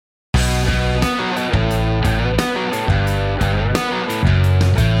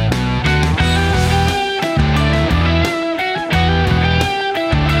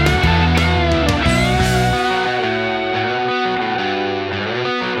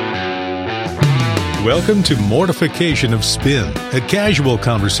Welcome to Mortification of Spin, a casual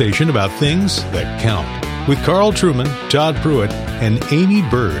conversation about things that count, with Carl Truman, Todd Pruitt, and Aimee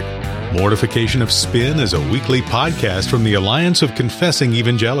Byrd. Mortification of Spin is a weekly podcast from the Alliance of Confessing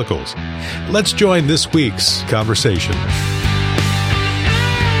Evangelicals. Let's join this week's conversation.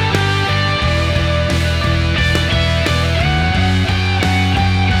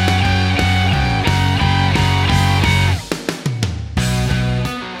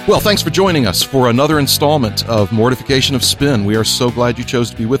 Well, thanks for joining us for another installment of Mortification of Spin. We are so glad you chose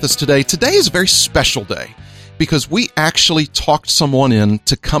to be with us today. Today is a very special day because we actually talked someone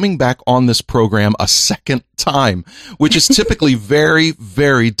into coming back on this program a second time, which is typically very,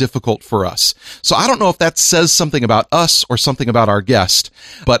 very difficult for us. So I don't know if that says something about us or something about our guest,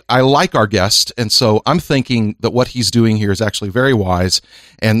 but I like our guest, and so I'm thinking that what he's doing here is actually very wise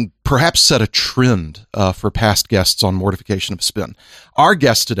and perhaps set a trend for past guests on Mortification of Spin. Our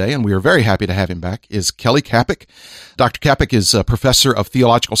guest today, and we are very happy to have him back, is Kelly Kapic. Dr. Kapic is a professor of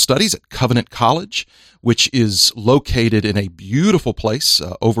Theological Studies at Covenant College, which is located in a beautiful place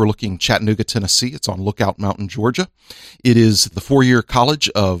overlooking Chattanooga, Tennessee. It's on Lookout Mountain, Georgia. It is the four-year college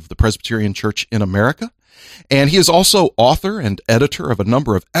of the Presbyterian Church in America. And he is also author and editor of a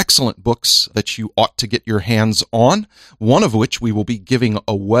number of excellent books that you ought to get your hands on, one of which we will be giving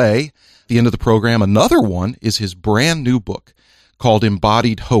away at the end of the program. Another one is his brand new book called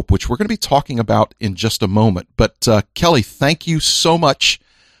Embodied Hope, which we're going to be talking about in just a moment. But Kelly, thank you so much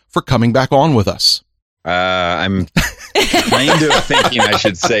for coming back on with us. I'm kind of thinking I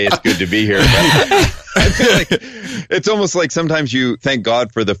should say it's good to be here. But I feel like it's almost like sometimes you thank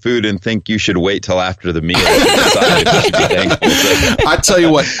God for the food and think you should wait till after the meal. I tell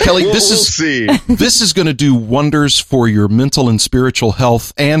you what, Kelly, this is going to do wonders for your mental and spiritual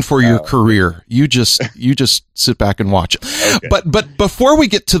health and for your career. You just sit back and watch it. Okay. But before we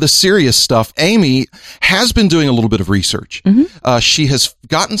get to the serious stuff, Aimee has been doing a little bit of research. Mm-hmm. She has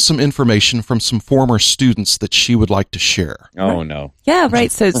gotten some information from some former students that she would like to share. Oh, no. Yeah,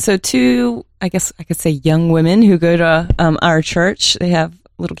 right. So two, I guess I could say young women who go to our church, they have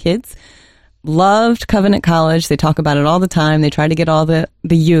little kids, loved Covenant College. They talk about it all the time. They try to get all the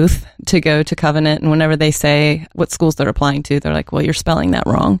youth to go to Covenant. And whenever they say what schools they're applying to, they're like, well, you're spelling that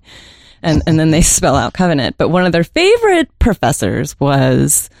wrong. And then they spell out Covenant. But one of their favorite professors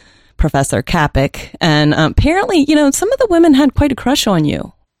was Professor Kapic. And apparently, some of the women had quite a crush on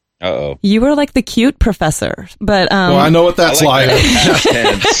you. Uh-oh. You were like the cute professor, but well, I know what that's like. I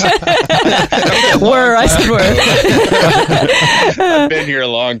said were. I've been here a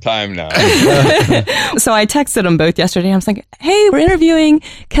long time now. So I texted them both yesterday. I was like, hey, we're interviewing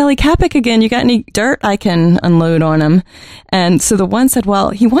Kelly Kapic again. You got any dirt I can unload on him? And so the one said,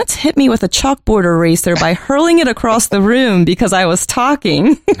 well, he once hit me with a chalkboard eraser by hurling it across the room because I was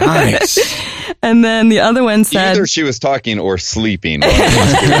talking. Nice. And then the other one said, either she was talking or sleeping. And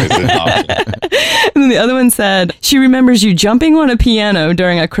then the other one said, she remembers you jumping on a piano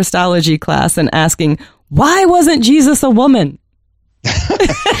during a Christology class and asking, why wasn't Jesus a woman?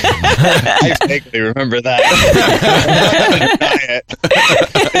 I vaguely remember that.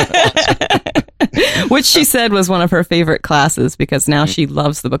 Which she said was one of her favorite classes because now she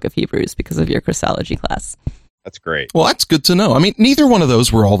loves the book of Hebrews because of your Christology class. That's great. Well, that's good to know. I mean, neither one of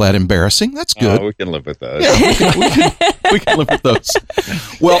those were all that embarrassing. That's good. We can live with those. Yeah, we can live with those.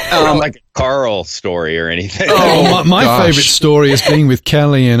 Well, not like a Carl story or anything. Oh, my favorite story is being with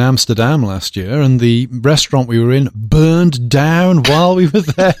Kelly in Amsterdam last year, and the restaurant we were in burned down while we were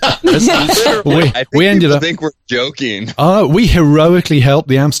there. we ended up think we're joking. We heroically helped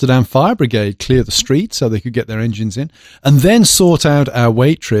the Amsterdam Fire Brigade clear the street so they could get their engines in, and then sought out our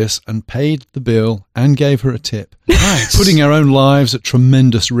waitress and paid the bill and gave her a tip. Nice. Putting our own lives at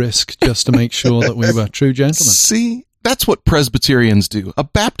tremendous risk just to make sure that we were true gentlemen. See, that's what Presbyterians do. A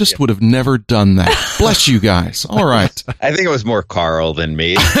Baptist would have never done that. Bless you guys. All right. I think it was more Carl than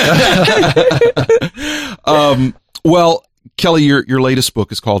me. Well, Kelly, your latest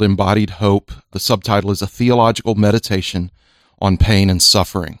book is called Embodied Hope. The subtitle is A Theological Meditation on Pain and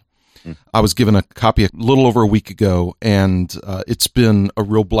Suffering. I was given a copy a little over a week ago, and it's been a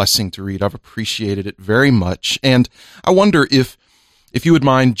real blessing to read. I've appreciated it very much. And I wonder if you would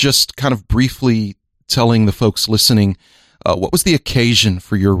mind just kind of briefly telling the folks listening, what was the occasion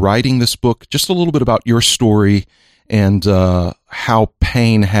for your writing this book? Just a little bit about your story and how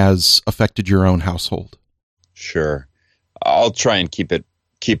pain has affected your own household. Sure. I'll try and keep it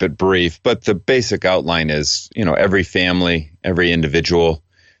brief, but the basic outline is, every family, every individual,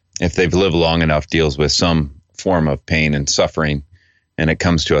 if they've lived long enough, deals with some form of pain and suffering, and it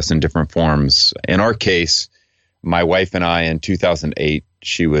comes to us in different forms. In our case, my wife and I, in 2008,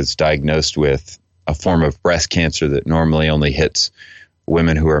 she was diagnosed with a form of breast cancer that normally only hits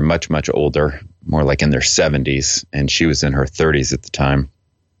women who are much, much older, more like in their 70s, and she was in her 30s at the time.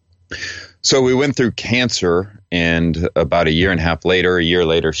 So we went through cancer, and about a year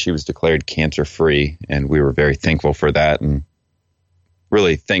later, she was declared cancer-free, and we were very thankful for that, and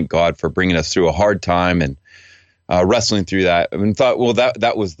really thank God for bringing us through a hard time and wrestling through that, and thought, well,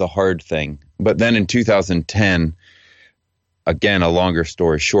 that was the hard thing. But then in 2010, again, a longer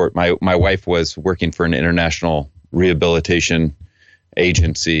story short, my wife was working for an international rehabilitation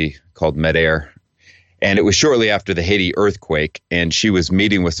agency called MedAir. And it was shortly after the Haiti earthquake, and she was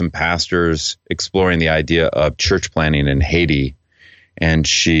meeting with some pastors exploring the idea of church planting in Haiti. And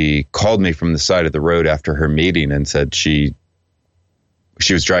she called me from the side of the road after her meeting and said she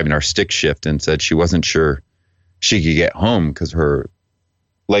was driving our stick shift and said she wasn't sure she could get home because her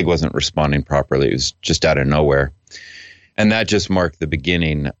leg wasn't responding properly. It was just out of nowhere. And that just marked the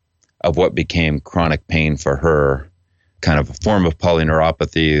beginning of what became chronic pain for her, kind of a form of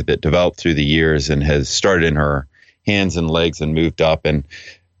polyneuropathy that developed through the years and has started in her hands and legs and moved up, and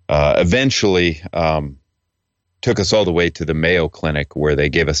eventually took us all the way to the Mayo Clinic, where they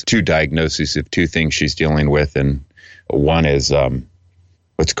gave us 2 diagnoses of 2 things she's dealing with. And one is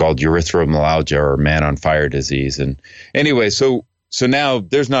what's called erythromelalgia, or man on fire disease. And anyway, so now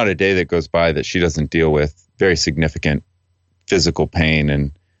there's not a day that goes by that she doesn't deal with very significant physical pain.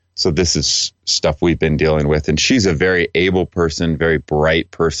 And so this is stuff we've been dealing with. And she's a very able person, very bright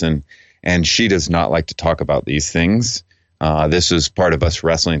person, and she does not like to talk about these things. This was part of us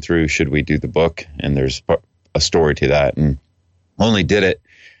wrestling through, should we do the book? And there's a story to that. And only did it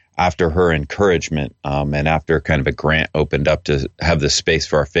after her encouragement, and after kind of a grant opened up to have the space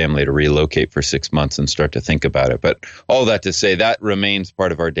for our family to relocate for 6 months and start to think about it. But all that to say, that remains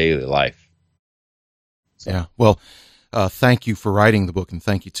part of our daily life. So. Yeah. Well, thank you for writing the book, and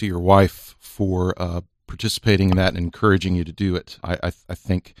thank you to your wife for participating in that and encouraging you to do it. I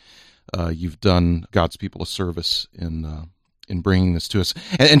think you've done God's people a service in bringing this to us.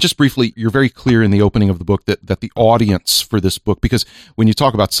 And just briefly, you're very clear in the opening of the book that the audience for this book, because when you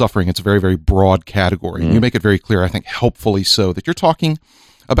talk about suffering, it's a very, very broad category. Mm-hmm. You make it very clear, I think helpfully so, that you're talking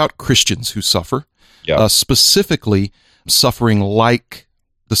about Christians who suffer, specifically suffering like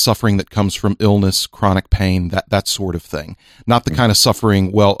the suffering that comes from illness, chronic pain, that sort of thing. Not the kind of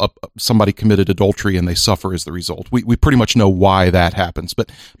suffering, somebody committed adultery and they suffer as the result. We pretty much know why that happens,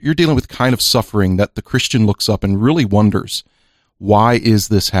 but you're dealing with kind of suffering that the Christian looks up and really wonders, why is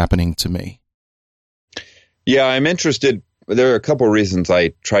this happening to me? Yeah, I'm interested. There are a couple of reasons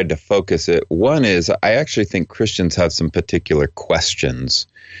I tried to focus it. One is I actually think Christians have some particular questions,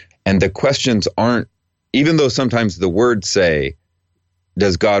 and the questions aren't, even though sometimes the words say,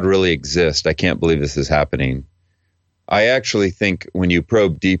 does God really exist? I can't believe this is happening. I actually think when you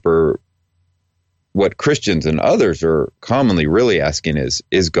probe deeper, what Christians and others are commonly really asking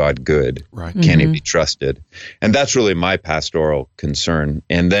is God good? Right. Can he be trusted? And that's really my pastoral concern.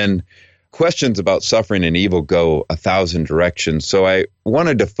 And then questions about suffering and evil go 1,000 directions. So I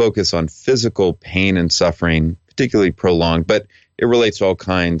wanted to focus on physical pain and suffering, particularly prolonged, but it relates to all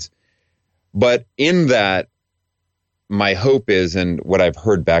kinds. But in that, my hope is, and what I've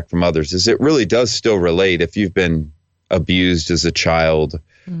heard back from others, is it really does still relate. If you've been abused as a child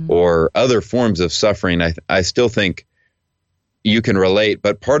or other forms of suffering, I still think you can relate.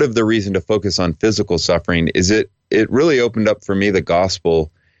 But part of the reason to focus on physical suffering is it really opened up for me the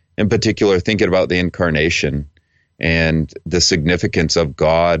gospel, in particular thinking about the incarnation and the significance of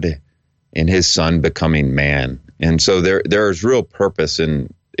God and his son becoming man. And so there is real purpose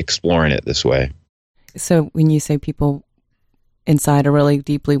in exploring it this way. So when you say people inside are really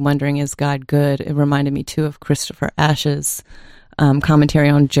deeply wondering, is God good? It reminded me too of Christopher Ashe's commentary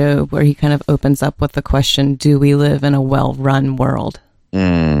on Job, where he kind of opens up with the question, do we live in a well-run world?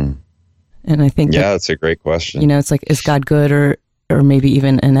 And I think that's a great question. It's like, is God good or maybe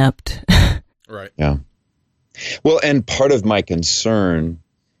even inept? Right. Yeah. Well, and part of my concern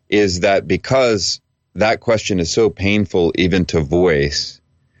is that because that question is so painful even to voice,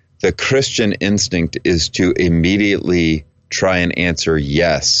 the Christian instinct is to immediately try and answer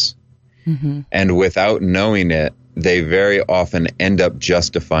yes. Mm-hmm. And without knowing it, they very often end up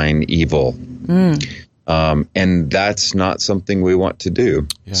justifying evil. And that's not something we want to do.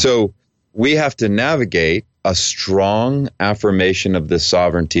 Yeah. So we have to navigate a strong affirmation of the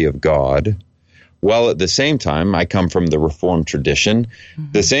sovereignty of God, while at the same time, I come from the Reformed tradition.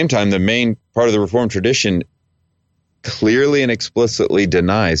 At the same time, the main part of the Reformed tradition clearly and explicitly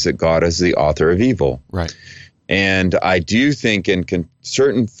denies that God is the author of evil. Right. And I do think in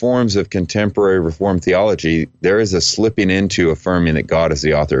certain forms of contemporary Reformed theology, there is a slipping into affirming that God is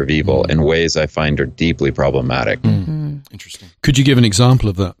the author of evil in ways I find are deeply problematic. Interesting. Could you give an example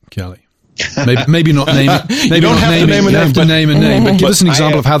of that, Kelly? Maybe not name it. Maybe you don't not have name to name it. a You name, have to name a name, but give us an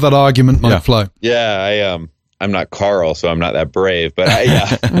example of how that argument might flow. Yeah, I'm not Carl, so I'm not that brave. But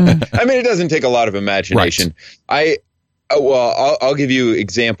I mean, it doesn't take a lot of imagination. Right. I'll give you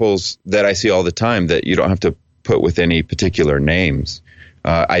examples that I see all the time that you don't have to put with any particular names.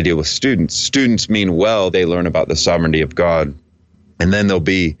 I deal with students. Students mean well. They learn about the sovereignty of God, and then it'll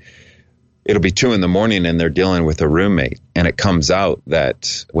be 2 a.m. and they're dealing with a roommate, and it comes out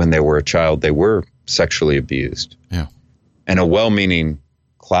that when they were a child, they were sexually abused. Yeah. And a well-meaning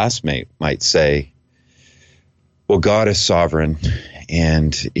classmate might say, well, God is sovereign,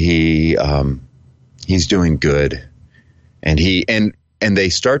 and he's doing good. And they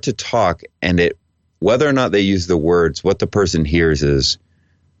start to talk, and whether or not they use the words, what the person hears is,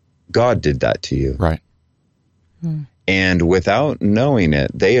 God did that to you. Right. And without knowing it,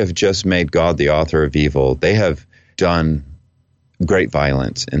 they have just made God the author of evil. They have done great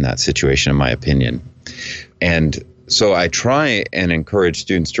violence in that situation, in my opinion. And so I try and encourage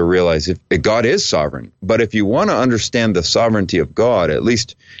students to realize if God is sovereign, but if you want to understand the sovereignty of God, at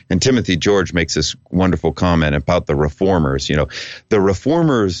least, and Timothy George makes this wonderful comment about the reformers, the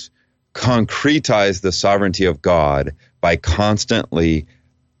reformers concretize the sovereignty of God by constantly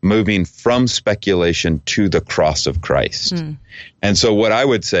moving from speculation to the cross of Christ. And so what I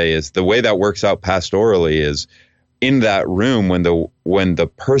would say is the way that works out pastorally is in that room when the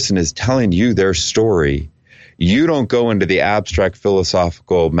person is telling you their story, you don't go into the abstract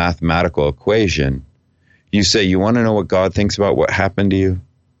philosophical mathematical equation. You say, you want to know what God thinks about what happened to you?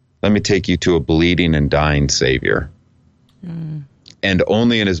 Let me take you to a bleeding and dying Savior. And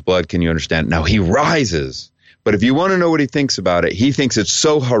only in his blood can you understand. Now he rises, but if you want to know what he thinks about it, he thinks it's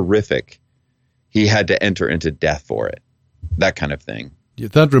so horrific, he had to enter into death for it. That kind of thing. Yeah,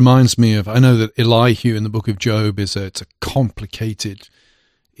 that reminds me of, I know that Elihu in the book of Job it's a complicated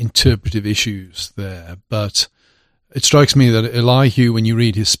interpretive issues there, but it strikes me that Elihu, when you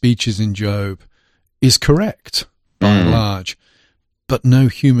read his speeches in Job, is correct by and large, but no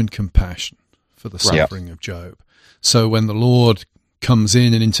human compassion for the suffering of Job. So when the Lord comes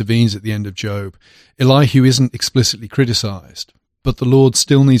in and intervenes at the end of Job, Elihu isn't explicitly criticized, but the Lord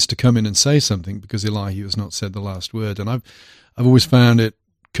still needs to come in and say something because Elihu has not said the last word. And I've always found it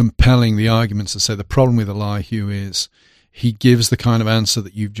compelling, the arguments that say the problem with Elihu is he gives the kind of answer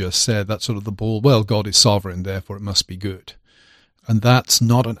that you've just said. That's sort of the ball. Well, God is sovereign, therefore it must be good. And that's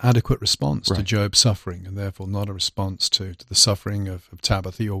not an adequate response to Job's suffering, and therefore not a response to the suffering of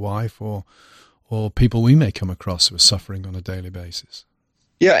Tabitha, your wife, or people we may come across who are suffering on a daily basis.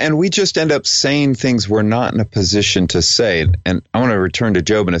 Yeah, and we just end up saying things we're not in a position to say. And I want to return to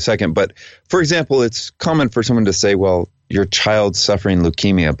Job in a second. But, for example, it's common for someone to say, well, your child's suffering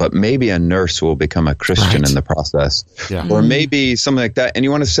leukemia, but maybe a nurse will become a Christian in the process. Yeah. Or maybe something like that. And you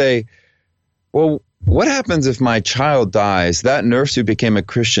want to say, well, what happens if my child dies? That nurse who became a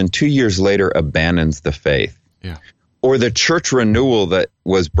Christian 2 years later abandons the faith. Yeah. Or the church renewal that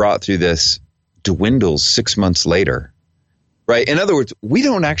was brought through this dwindles 6 months later. Right. In other words, we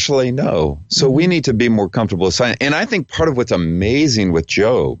don't actually know. So we need to be more comfortable with science. And I think part of what's amazing with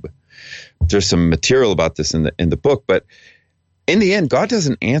Job, there's some material about this in the book, but in the end, God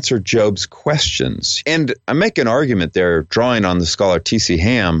doesn't answer Job's questions. And I make an argument there, drawing on the scholar T.C.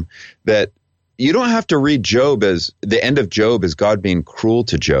 Ham, that you don't have to read Job as the end of Job as God being cruel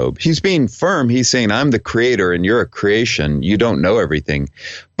to Job. He's being firm. He's saying, I'm the creator and you're a creation. You don't know everything.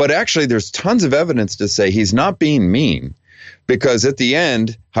 But actually, there's tons of evidence to say he's not being mean. Because at the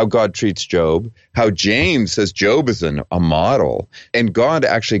end, how God treats Job, how James says Job is a model, and God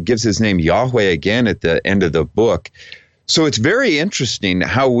actually gives his name Yahweh again at the end of the book. So it's very interesting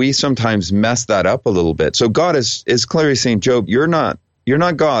how we sometimes mess that up a little bit. So God is clearly saying, Job, you're not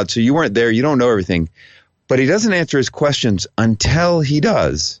God, so you weren't there, you don't know everything. But he doesn't answer his questions until he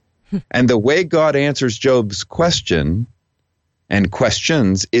does. And the way God answers Job's question and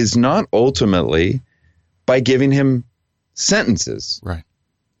questions is not ultimately by giving him sentences, right?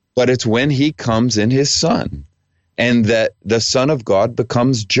 But it's when he comes in his Son, and that the Son of God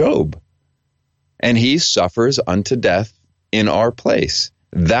becomes Job, and he suffers unto death in our place.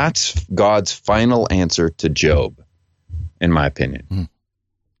 That's God's final answer to Job, in my opinion.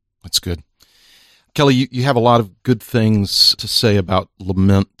 That's good. Kelly, you have a lot of good things to say about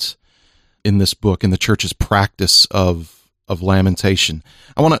lament in this book and the church's practice of lamentation.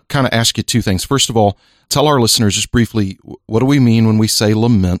 I want to kind of ask you two things. First of all, tell our listeners just briefly, what do we mean when we say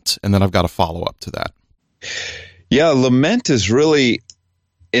lament? And then I've got a follow-up to that. Yeah, lament is really,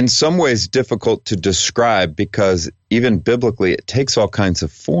 in some ways, difficult to describe because even biblically, it takes all kinds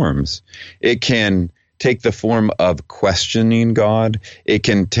of forms. It can take the form of questioning God. It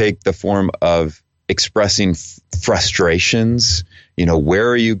can take the form of expressing frustrations. Where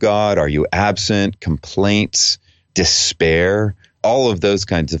are you, God? Are you absent? Complaints, despair, all of those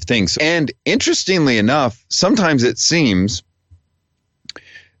kinds of things. And interestingly enough, sometimes it seems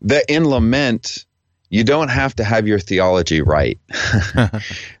that in lament, you don't have to have your theology right.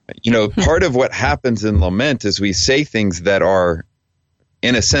 Part of what happens in lament is we say things that are,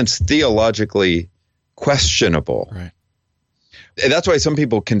 in a sense, theologically questionable. Right. And that's why some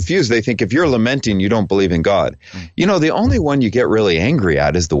people confuse. They think if you're lamenting, you don't believe in God. The only one you get really angry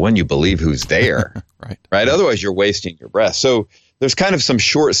at is the one you believe who's there. Right. Otherwise, you're wasting your breath. So there's kind of some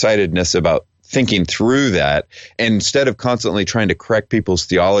short-sightedness about thinking through that. And instead of constantly trying to correct people's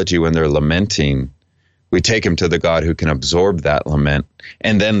theology when they're lamenting, we take them to the God who can absorb that lament.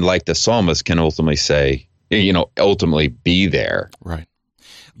 And then, like the psalmist, can ultimately say, ultimately be there. Right.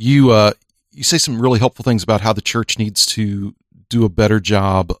 You say some really helpful things about how the church needs to do a better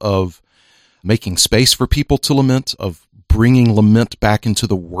job of making space for people to lament, of bringing lament back into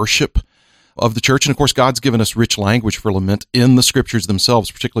the worship of the church. And of course, God's given us rich language for lament in the scriptures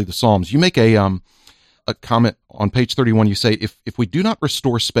themselves, particularly the Psalms. You make a comment on page 31. You say, if we do not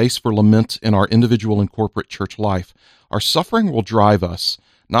restore space for lament in our individual and corporate church life, our suffering will drive us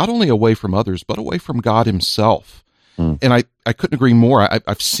not only away from others, but away from God himself. And I couldn't agree more.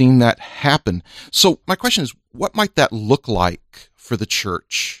 I've seen that happen. So my question is, what might that look like for the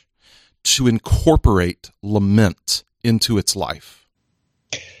church to incorporate lament into its life?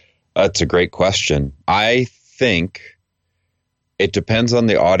 That's a great question. I think it depends on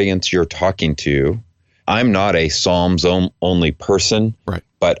the audience you're talking to. I'm not a Psalms only person, right,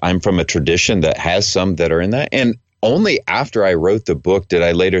 but I'm from a tradition that has some that are in that. And only after I wrote the book did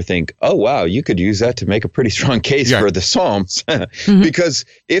I later think, oh, wow, you could use that to make a pretty strong case for the Psalms. Because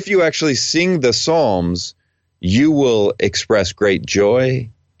if you actually sing the Psalms, you will express great joy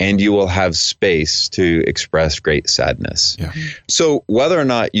and you will have space to express great sadness. Yeah. So whether or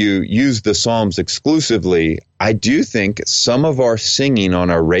not you use the Psalms exclusively, I do think some of our singing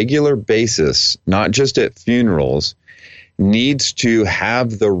on a regular basis, not just at funerals, needs to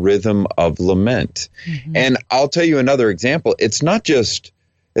have the rhythm of lament. And I'll tell you another example. It's not just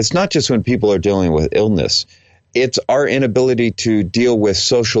when people are dealing with illness. It's our inability to deal with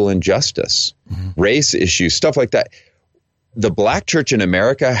social injustice, race issues, stuff like that. The Black church in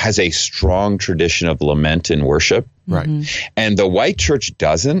America has a strong tradition of lament in worship. Right. And the white church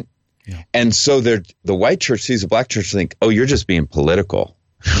doesn't. Yeah. And so the white church sees the Black church and think, oh, you're just being political.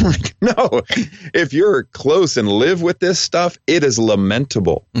 Like, no, if you're close and live with this stuff, it is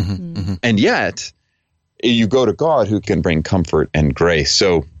lamentable. And yet, you go to God who can bring comfort and grace.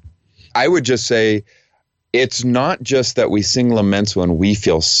 So I would just say it's not just that we sing laments when we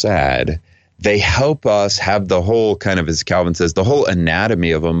feel sad. They help us have the whole kind of, as Calvin says, the whole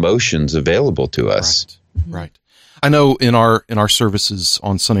anatomy of emotions available to us. Right. I know in our services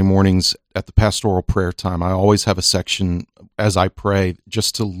on Sunday mornings at the pastoral prayer time, I always have a section as I pray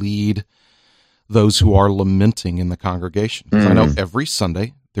just to lead those who are lamenting in the congregation. Because I know every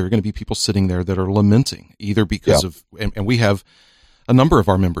Sunday there are going to be people sitting there that are lamenting, either because of, and we have a number of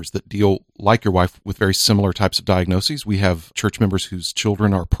our members that deal, like your wife, with very similar types of diagnoses. We have church members whose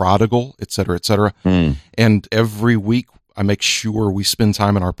children are prodigal, et cetera, et cetera. And every week I make sure we spend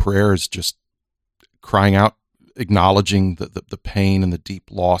time in our prayers just crying out, acknowledging the pain and the deep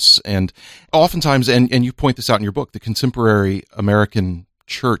loss. And oftentimes, and you point this out in your book, the contemporary American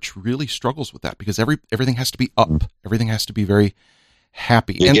church really struggles with that because everything has to be up. Everything has to be very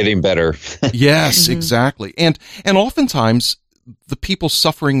happy. You're getting better. Yes, exactly. And oftentimes the people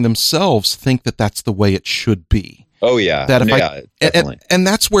suffering themselves think that that's the way it should be. Oh yeah. That definitely. And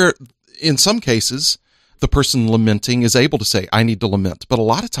that's where, in some cases, the person lamenting is able to say, I need to lament. But a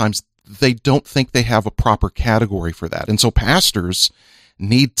lot of times they don't think they have a proper category for that. And so pastors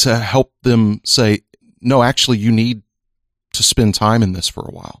need to help them say, no, actually, you need to spend time in this for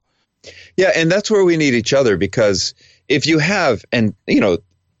a while. Yeah, and that's where we need each other, because if you have, and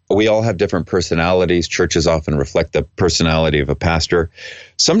we all have different personalities. Churches often reflect the personality of a pastor.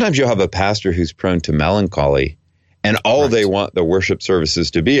 Sometimes you'll have a pastor who's prone to melancholy, and all they want the worship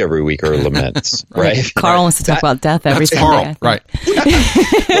services to be every week are laments, right? Carl wants to talk about death every Sunday. Carl, right?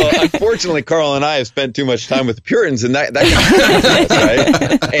 Well, unfortunately, Carl and I have spent too much time with the Puritans, and that kind of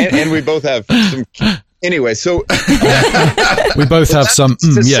us, right? And we both have some Anyway, so we both have some,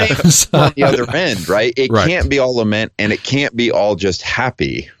 yes. On the other end, right? It can't be all lament and it can't be all just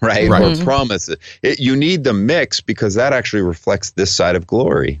happy, right? Or promise. You need the mix because that actually reflects this side of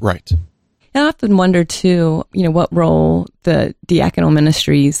glory. Right. I often wonder too, what role the diaconal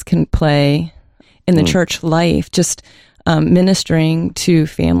ministries can play in the church life, just ministering to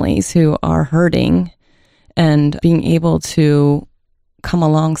families who are hurting and being able to come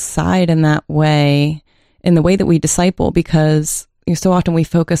alongside in that way, in the way that we disciple, because so often we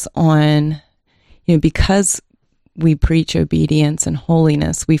focus on, because we preach obedience and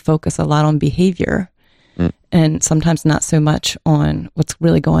holiness, we focus a lot on behavior and sometimes not so much on what's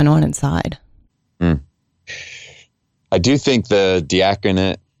really going on inside. I do think the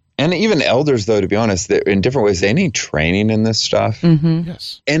diaconate and even elders, though, to be honest, in different ways, they need training in this stuff.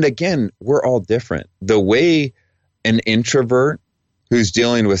 Yes. And again, we're all different. The way an introvert who's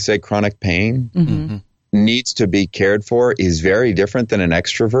dealing with, say, chronic pain needs to be cared for is very different than an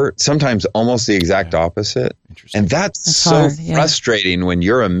extrovert, sometimes almost the exact opposite. And that's so hard, frustrating when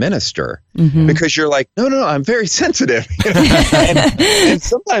you're a minister because you're like, no, I'm very sensitive. and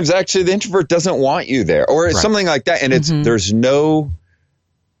sometimes actually the introvert doesn't want you there or something like that. And there's no,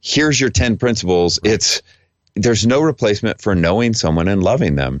 here's your 10 principles. There's no replacement for knowing someone and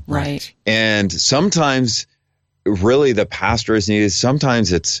loving them. Right. And sometimes really the pastor is needed.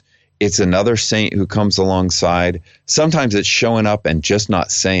 Sometimes it's another saint who comes alongside. Sometimes it's showing up and just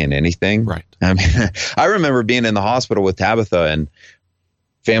not saying anything. Right. I mean, I remember being in the hospital with Tabitha and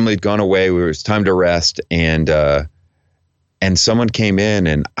family had gone away. It was time to rest. And someone came in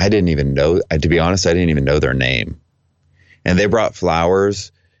and I didn't even know, to be honest, I didn't even know their name. And they brought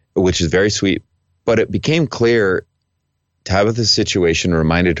flowers, which is very sweet. But it became clear Tabitha's situation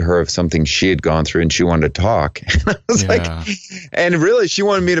reminded her of something she had gone through and she wanted to talk. And I was like, and really she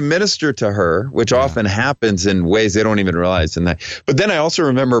wanted me to minister to her, which often happens in ways they don't even realize. But then I also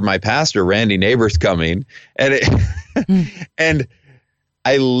remember my pastor, Randy Neighbors, coming and and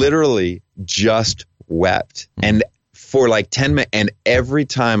I literally just wept. And for like 10 minutes, and every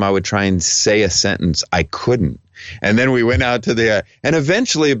time I would try and say a sentence, I couldn't. And then we went out to and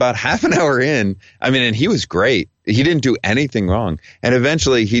eventually about half an hour in, and he was great. He didn't do anything wrong. And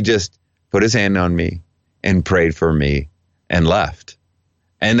eventually he just put his hand on me and prayed for me and left.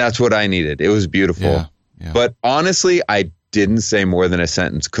 And that's what I needed. It was beautiful. Yeah. But honestly, I didn't say more than a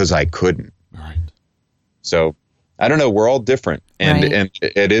sentence because I couldn't. Right. So I don't know. We're all different. And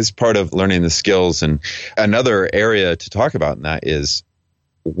it is part of learning the skills. And another area to talk about in that is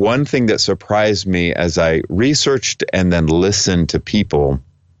one thing that surprised me as I researched and then listened to people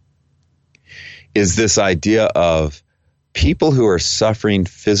is this idea of people who are suffering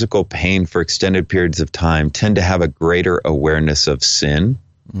physical pain for extended periods of time tend to have a greater awareness of sin.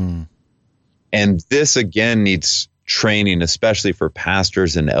 And this, again, needs training, especially for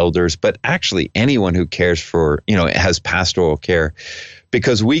pastors and elders, but actually anyone who cares for, has pastoral care,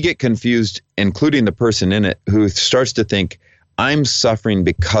 because we get confused, including the person in it, who starts to think, I'm suffering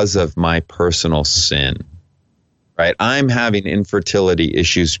because of my personal sin, right? I'm having infertility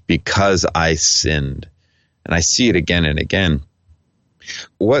issues because I sinned. And I see it again and again.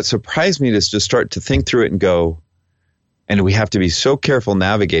 What surprised me is to start to think through it and go, and we have to be so careful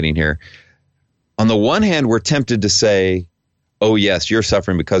navigating here. On the one hand, we're tempted to say, oh, yes, you're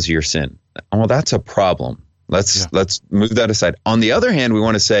suffering because of your sin. Well, that's a problem. Let's move that aside. On the other hand, we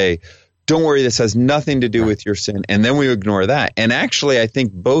want to say, don't worry, this has nothing to do with your sin. And then we ignore that. And actually, I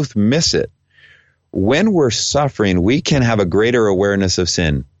think both miss it. When we're suffering, we can have a greater awareness of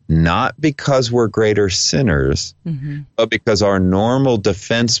sin, not because we're greater sinners, but because our normal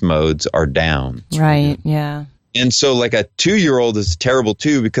defense modes are down. Right, yeah. And so like a 2-year-old is terrible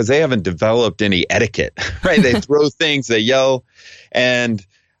too because they haven't developed any etiquette, right? They throw things, they yell. And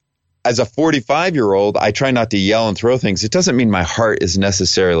as a 45-year-old, I try not to yell and throw things. It doesn't mean my heart is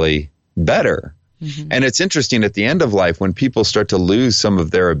necessarily better. And it's interesting at the end of life when people start to lose some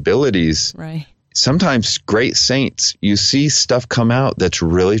of their abilities. Right. Sometimes great saints, you see stuff come out that's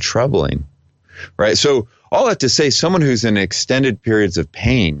really troubling, right? So all that to say, someone who's in extended periods of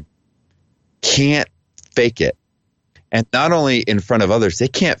pain can't fake it. And not only in front of others, they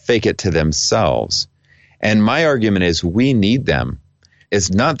can't fake it to themselves. And my argument is we need them. It's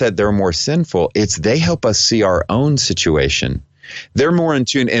not that they're more sinful. It's they help us see our own situation. They're more in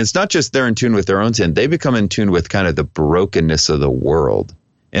tune. And it's not just they're in tune with their own sin. They become in tune with kind of the brokenness of the world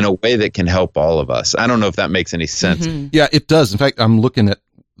in a way that can help all of us. I don't know if that makes any sense. Yeah, it does. In fact, I'm looking at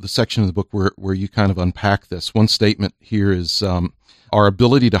the section of the book where you kind of unpack this. One statement here is our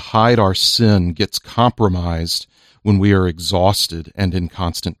ability to hide our sin gets compromised when we are exhausted and in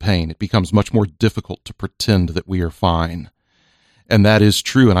constant pain. It becomes much more difficult to pretend that we are fine. And that is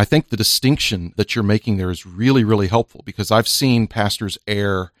true. And I think the distinction that you're making there is really, really helpful, because I've seen pastors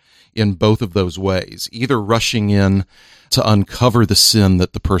err in both of those ways, either rushing in to uncover the sin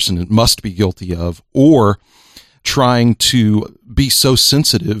that the person must be guilty of, or trying to be so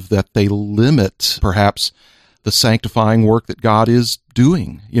sensitive that they limit perhaps the sanctifying work that God is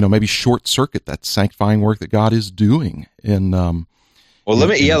doing, maybe short circuit that sanctifying work that God is doing can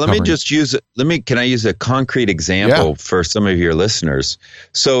I use a concrete example for some of your listeners?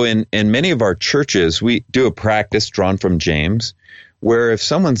 So in many of our churches, we do a practice drawn from James, where if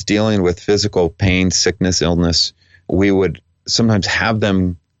someone's dealing with physical pain, sickness, illness, we would sometimes have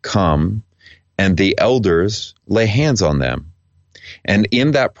them come and the elders lay hands on them. And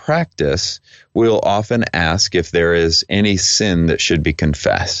in that practice, we'll often ask if there is any sin that should be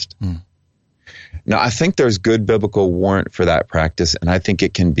confessed. Now, I think there's good biblical warrant for that practice, and I think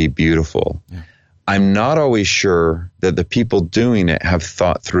it can be beautiful. Yeah. I'm not always sure that the people doing it have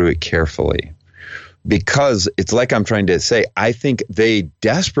thought through it carefully, because it's like I'm trying to say, I think they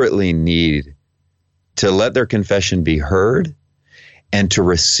desperately need to let their confession be heard and to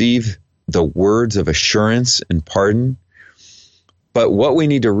receive the words of assurance and pardon. But what we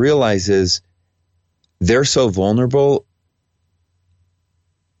need to realize is they're so vulnerable.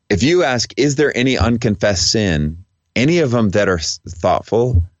 If you ask, is there any unconfessed sin, any of them that are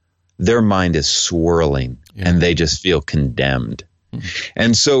thoughtful, their mind is swirling and they just feel condemned.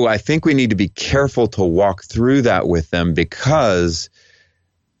 And so I think we need to be careful to walk through that with them, because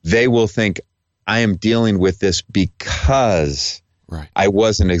they will think, I am dealing with this because I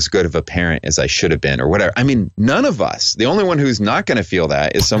wasn't as good of a parent as I should have been, or whatever. I mean, none of us. The only one who's not going to feel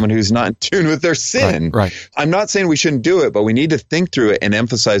that is someone who's not in tune with their sin. Right. I'm not saying we shouldn't do it, but we need to think through it and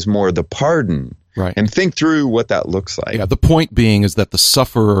emphasize more the pardon. And think through what that looks like. Yeah, the point being is that the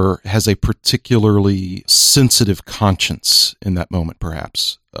sufferer has a particularly sensitive conscience in that moment,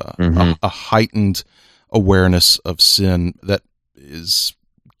 perhaps, a heightened awareness of sin that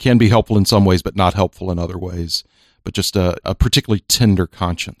can be helpful in some ways, but not helpful in other ways. But just a particularly tender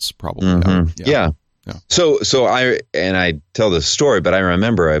conscience, probably. Yeah. So I tell this story, but I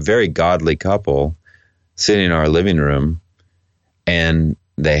remember a very godly couple sitting in our living room, and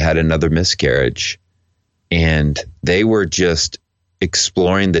they had another miscarriage, and they were just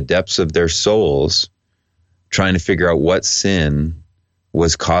exploring the depths of their souls, trying to figure out what sin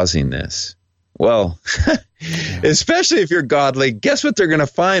was causing this. Well, especially if you're godly, guess what they're going to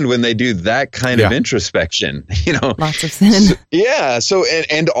find when they do that kind of introspection? Lots of sin. So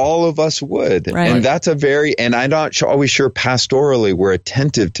and all of us would. And that's and I'm not always sure pastorally we're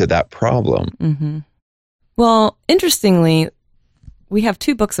attentive to that problem. Well, interestingly, we have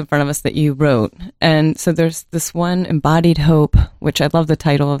 2 books in front of us that you wrote. And so there's this one, Embodied Hope, which I love the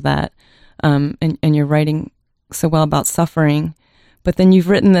title of that. And you're writing so well about suffering. But then you've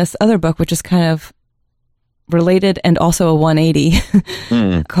written this other book, which is kind of related and also a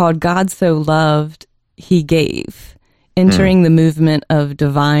 180, called God So Loved, He Gave, Entering the Movement of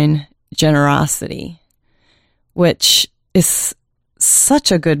Divine Generosity, which is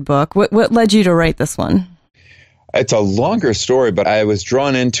such a good book. What led you to write this one? It's a longer story, but I was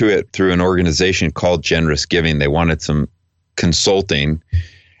drawn into it through an organization called Generous Giving. They wanted some consulting,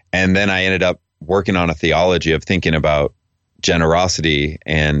 and then I ended up working on a theology of thinking about generosity,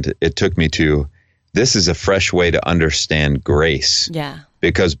 and it took me to, this is a fresh way to understand grace.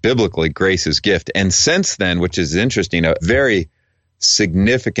 Because biblically, grace is gift. And since then, which is interesting, a very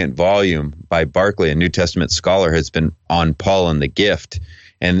significant volume by Barclay, a New Testament scholar, has been on Paul and the gift.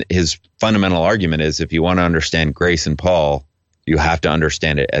 And his fundamental argument is, if you want to understand grace in Paul, you have to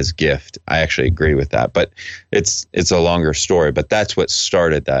understand it as gift. I actually agree with that, but it's a longer story. But that's what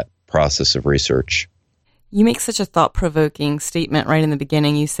started that process of research. You make such a thought-provoking statement right in the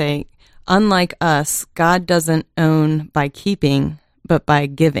beginning. You say, unlike us, God doesn't own by keeping, but by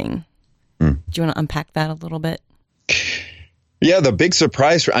giving. Do you want to unpack that a little bit? Yeah, the big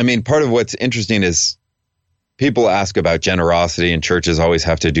surprise, part of what's interesting is people ask about generosity, and churches always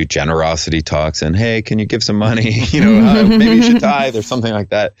have to do generosity talks and, hey, can you give some money? Maybe you should tithe or something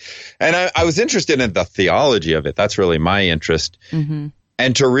like that. And I was interested in the theology of it. That's really my interest. And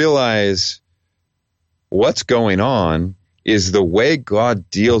to realize what's going on is the way God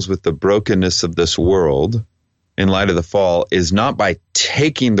deals with the brokenness of this world in light of the fall is not by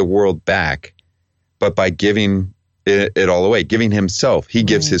taking the world back, but by giving it all away, giving himself. He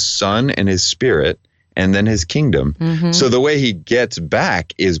gives his son and his spirit and then his kingdom. So the way he gets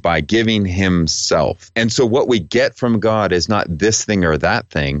back is by giving himself. And so what we get from God is not this thing or that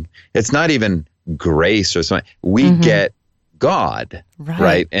thing. It's not even grace or something. We get God,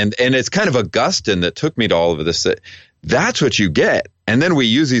 right? And it's kind of Augustine that took me to all of this. That's what you get. And then we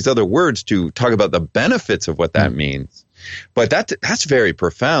use these other words to talk about the benefits of what that means. But that's very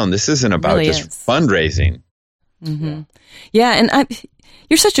profound. This isn't about really just fundraising. Yeah, and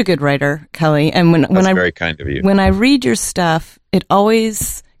you're such a good writer, Kelly. And when I very kind of you. When I read your stuff, it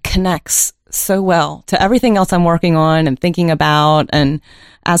always connects so well to everything else I'm working on and thinking about. And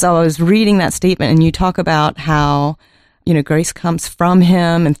as I was reading that statement, and you talk about how, grace comes from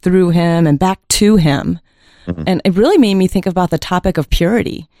him and through him and back to him. And it really made me think about the topic of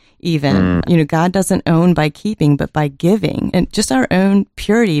purity, even. God doesn't own by keeping, but by giving. And just our own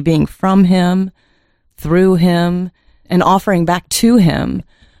purity being from him, through him, and offering back to him.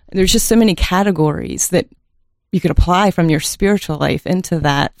 There's just so many categories that you could apply from your spiritual life into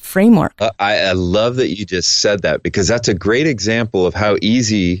that framework. I love that you just said that, because that's a great example of how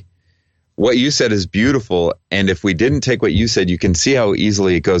easy what you said is beautiful. And if we didn't take what you said, you can see how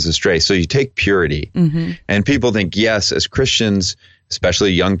easily it goes astray. So you take purity, and people think, yes, as Christians,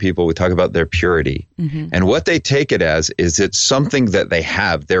 especially young people, we talk about their purity. And what they take it as is it's something that they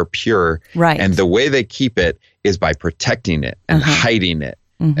have. They're pure. Right. And the way they keep it is by protecting it and hiding it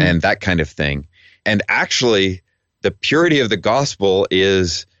and that kind of thing. And actually, the purity of the gospel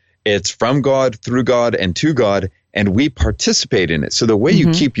is it's from God, through God, and to God, and we participate in it. So the way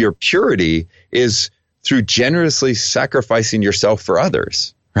you keep your purity is through generously sacrificing yourself for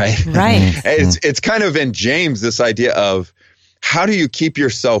others, right? Right. It's kind of in James, this idea of how do you keep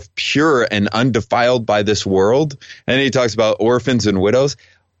yourself pure and undefiled by this world? And he talks about orphans and widows.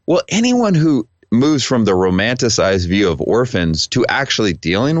 Well, anyone who moves from the romanticized view of orphans to actually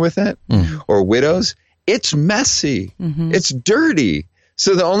dealing with it, or widows, it's messy. It's dirty.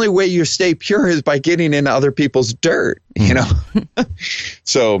 So the only way you stay pure is by getting into other people's dirt,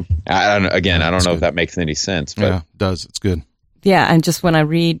 So I don't know if that makes any sense. But. Yeah, it does. It's good. Yeah, and just when I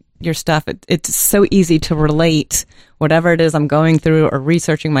read your stuff, it's so easy to relate whatever it is I'm going through or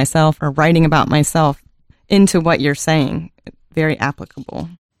researching myself or writing about myself into what you're saying. Very applicable.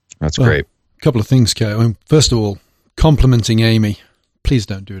 That's great. A couple of things, Kay. First of all, complimenting Aimee. Please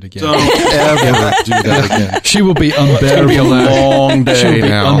don't do it again. Don't ever do that again. She will be unbearable. It's going to be a long day. She'll be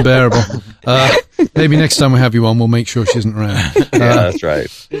now. Unbearable. Maybe next time we have you on, we'll make sure she isn't around. Yeah, that's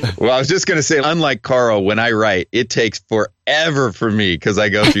right. Well, I was just going to say, unlike Carl, when I write, it takes forever for me because I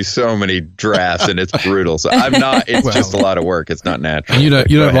go through so many drafts and it's brutal. So I'm not. It's just a lot of work. It's not natural. And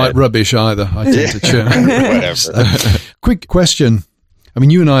you don't write rubbish either. I tend to churn. Whatever. Quick question. I mean,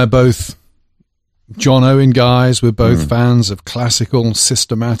 you and I are both John Owen guys. We're both fans of classical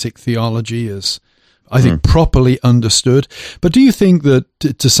systematic theology as, I think, properly understood. But do you think that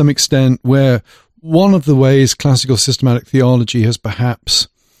to some extent where one of the ways classical systematic theology has perhaps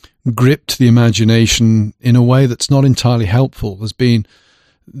gripped the imagination in a way that's not entirely helpful has been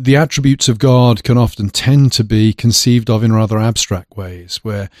the attributes of God can often tend to be conceived of in rather abstract ways,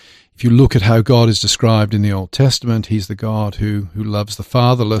 where if you look at how God is described in the Old Testament, he's the God who loves the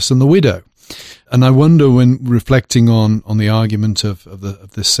fatherless and the widow. And I wonder, when reflecting on the argument of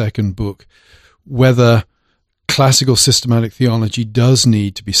this second book, whether classical systematic theology does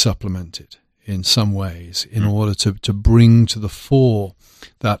need to be supplemented in some ways in order to bring to the fore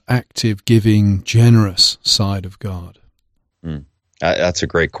that active, giving, generous side of God. That's a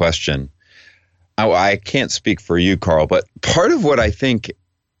great question. I can't speak for you, Carl, but part of what I think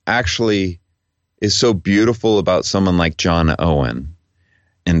actually is so beautiful about someone like John Owen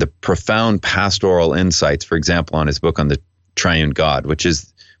and the profound pastoral insights, for example, on his book on the triune God, which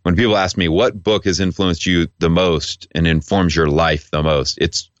is when people ask me what book has influenced you the most and informs your life the most,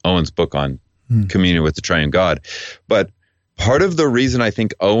 it's Owen's book on communion with the triune God. But part of the reason I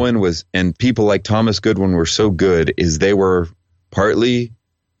think Owen was, and people like Thomas Goodwin were so good, is they were partly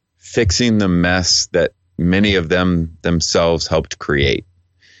fixing the mess that many of them themselves helped create.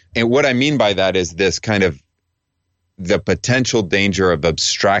 And what I mean by that is this kind of the potential danger of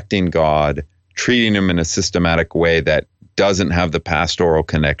abstracting God, treating him in a systematic way that doesn't have the pastoral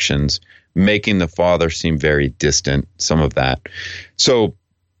connections, making the Father seem very distant, some of that. So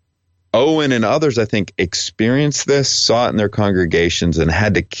Owen and others, I think, experienced this, saw it in their congregations, and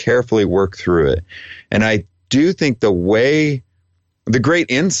had to carefully work through it. And I do think the great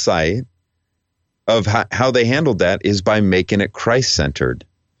insight of how they handled that is by making it Christ-centered.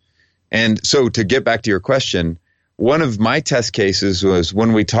 And so to get back to your question, one of my test cases was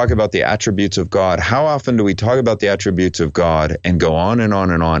when we talk about the attributes of God, how often do we talk about the attributes of God and go on and on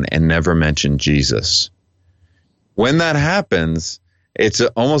and on and never mention Jesus? When that happens, it's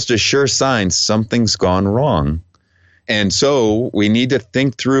almost a sure sign something's gone wrong. And so we need to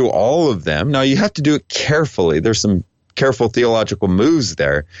think through all of them. Now, you have to do it carefully. There's some careful theological moves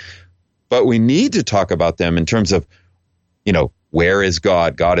there. But we need to talk about them in terms of, where is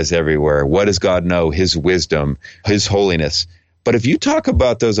God? God is everywhere. What does God know? His wisdom, his holiness. But if you talk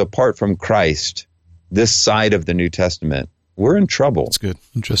about those apart from Christ, this side of the New Testament, we're in trouble. That's good.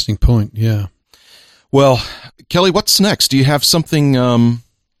 Interesting point. Yeah. Well, Kelly, what's next? Do you have something?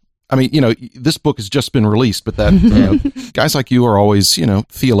 This book has just been released, but that guys like you are always,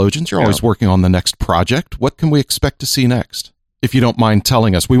 theologians. You're always working on the next project. What can we expect to see next? If you don't mind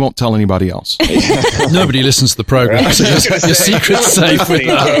telling us, we won't tell anybody else. Nobody listens to the program, so your secret's safe with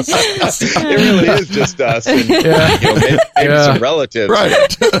us. It really is just us and maybe some relatives.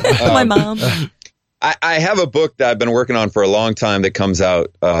 Right. My mom. I have a book that I've been working on for a long time that comes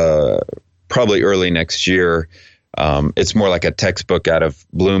out probably early next year. It's more like a textbook out of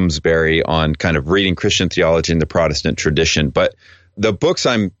Bloomsbury on kind of reading Christian theology in the Protestant tradition. But the books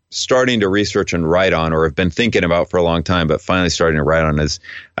I'm starting to research and write on, or have been thinking about for a long time, but finally starting to write on, is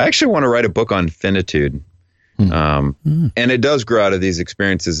I actually want to write a book on finitude. And it does grow out of these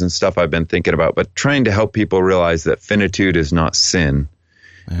experiences and stuff I've been thinking about, but trying to help people realize that finitude is not sin,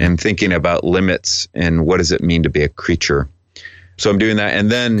 and thinking about limits and what does it mean to be a creature. So I'm doing that.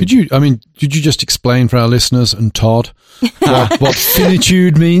 And then could you just explain for our listeners and Todd what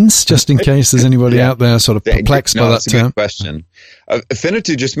finitude means, just in case there's anybody out there sort of perplexed by that term? Good question.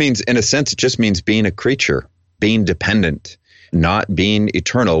 Finitude just means, in a sense, it just means being a creature, being dependent, not being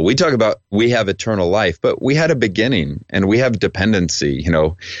eternal. We talk about we have eternal life, but we had a beginning and we have dependency.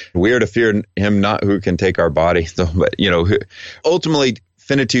 We are to fear him not who can take our body, but ultimately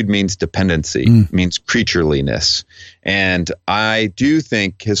finitude means dependency, means creatureliness. And I do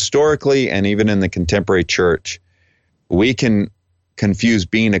think historically and even in the contemporary church, we can confuse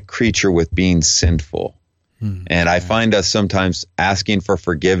being a creature with being sinful. And I find us sometimes asking for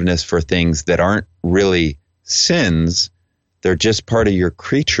forgiveness for things that aren't really sins. They're just part of your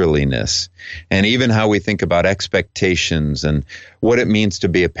creatureliness. And even how we think about expectations and what it means to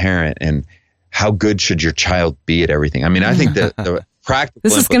be a parent and how good should your child be at everything. I mean, I think that the practical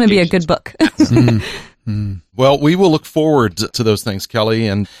This is going to be a good book. Well, we will look forward to those things, Kelly.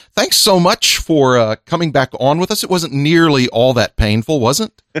 And thanks so much for coming back on with us. It wasn't nearly all that painful, was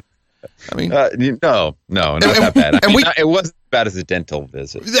it? I mean, no, not that bad. It wasn't as bad as a dental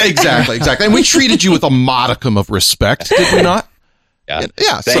visit. Exactly. And we treated you with a modicum of respect, did we not? Yeah.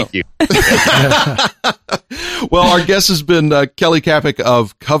 Thank you. Well, our guest has been Kelly Kapic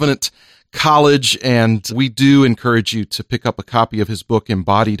of Covenant College, and we do encourage you to pick up a copy of his book,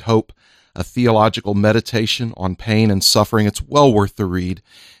 Embodied Hope, a theological meditation on pain and suffering. It's well worth the read,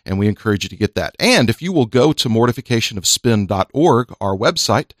 and we encourage you to get that. And if you will go to mortificationofspin.org, our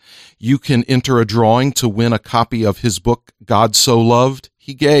website, you can enter a drawing to win a copy of his book, God So Loved,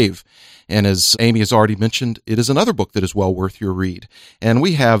 He Gave. And as Aimee has already mentioned, it is another book that is well worth your read. And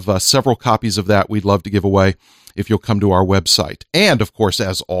we have several copies of that we'd love to give away if you'll come to our website. And of course,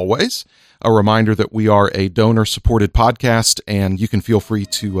 as always, a reminder that we are a donor-supported podcast, and you can feel free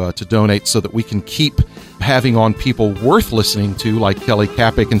to donate so that we can keep having on people worth listening to, like Kelly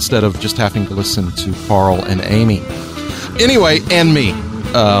Kapic, instead of just having to listen to Carl and Aimee. Anyway, and me.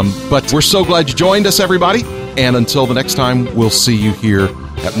 But we're so glad you joined us, everybody. And until the next time, we'll see you here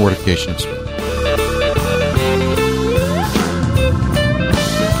at Mortification of Spin.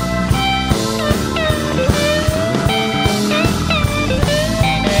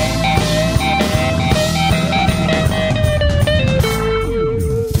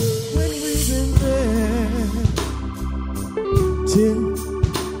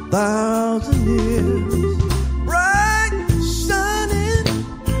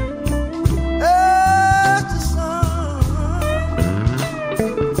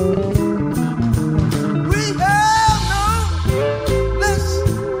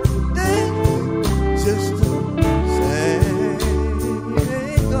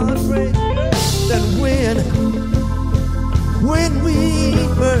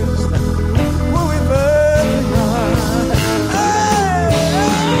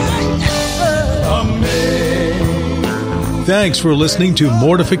 Thanks for listening to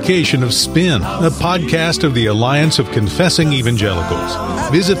Mortification of Spin, a podcast of the Alliance of Confessing Evangelicals.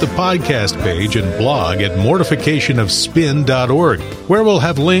 Visit the podcast page and blog at mortificationofspin.org, where we'll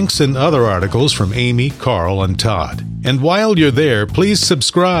have links and other articles from Aimee, Carl, and Todd. And while you're there, please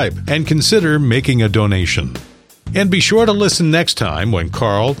subscribe and consider making a donation. And be sure to listen next time when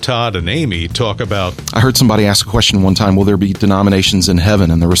Carl, Todd, and Aimee talk about... I heard somebody ask a question one time, will there be denominations in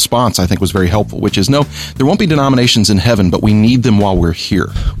heaven? And the response, I think, was very helpful, which is, no, there won't be denominations in heaven, but we need them while we're here.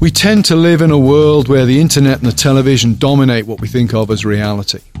 We tend to live in a world where the internet and the television dominate what we think of as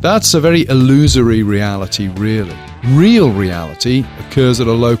reality. That's a very illusory reality, really. Real reality occurs at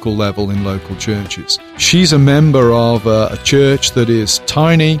a local level in local churches. She's a member of a church that is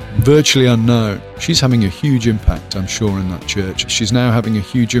tiny, virtually unknown. She's having a huge impact, I'm sure, in that church. She's now having a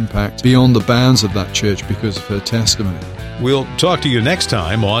huge impact beyond the bounds of that church because of her testimony. We'll talk to you next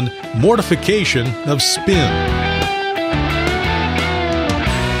time on Mortification of Spin.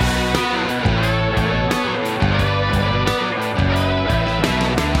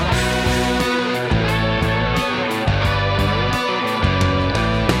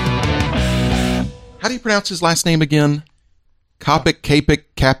 How do you pronounce his last name again? Kapic?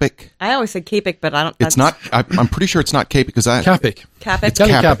 I always say Kapic, but I don't... It's not... I'm pretty sure it's not Kapic because I... Kapic. Kapic?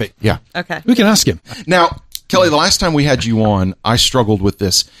 Kelly Kapic. Yeah. Okay. We can ask him. Now, Kelly, the last time we had you on, I struggled with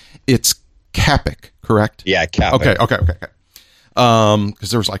this. It's Kapic, correct? Yeah, Kapic. Okay.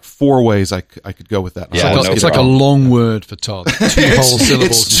 Because there was like 4 ways I could go with that. Yeah, it's like a long word for Todd. 2 whole syllables.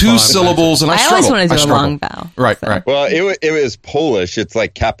 It's 2 syllables, and I struggle. always want to do a long vowel. Right, so. right. Well, it was Polish. It's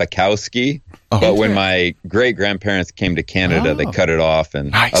like Kapikowski. But when my great-grandparents came to Canada, they cut it off,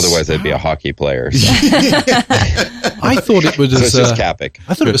 and otherwise I'd be a hockey player. So. I thought it was... So it's just Kapic.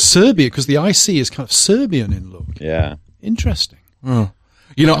 I thought it was Serbia, because the IC is kind of Serbian in look. Yeah. Interesting. Oh.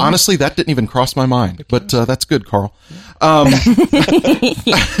 You know, honestly, that didn't even cross my mind. But that's good, Carl.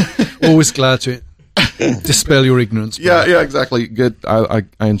 Always glad to dispel your ignorance. Yeah, exactly. Good. I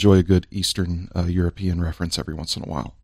enjoy a good Eastern European reference every once in a while.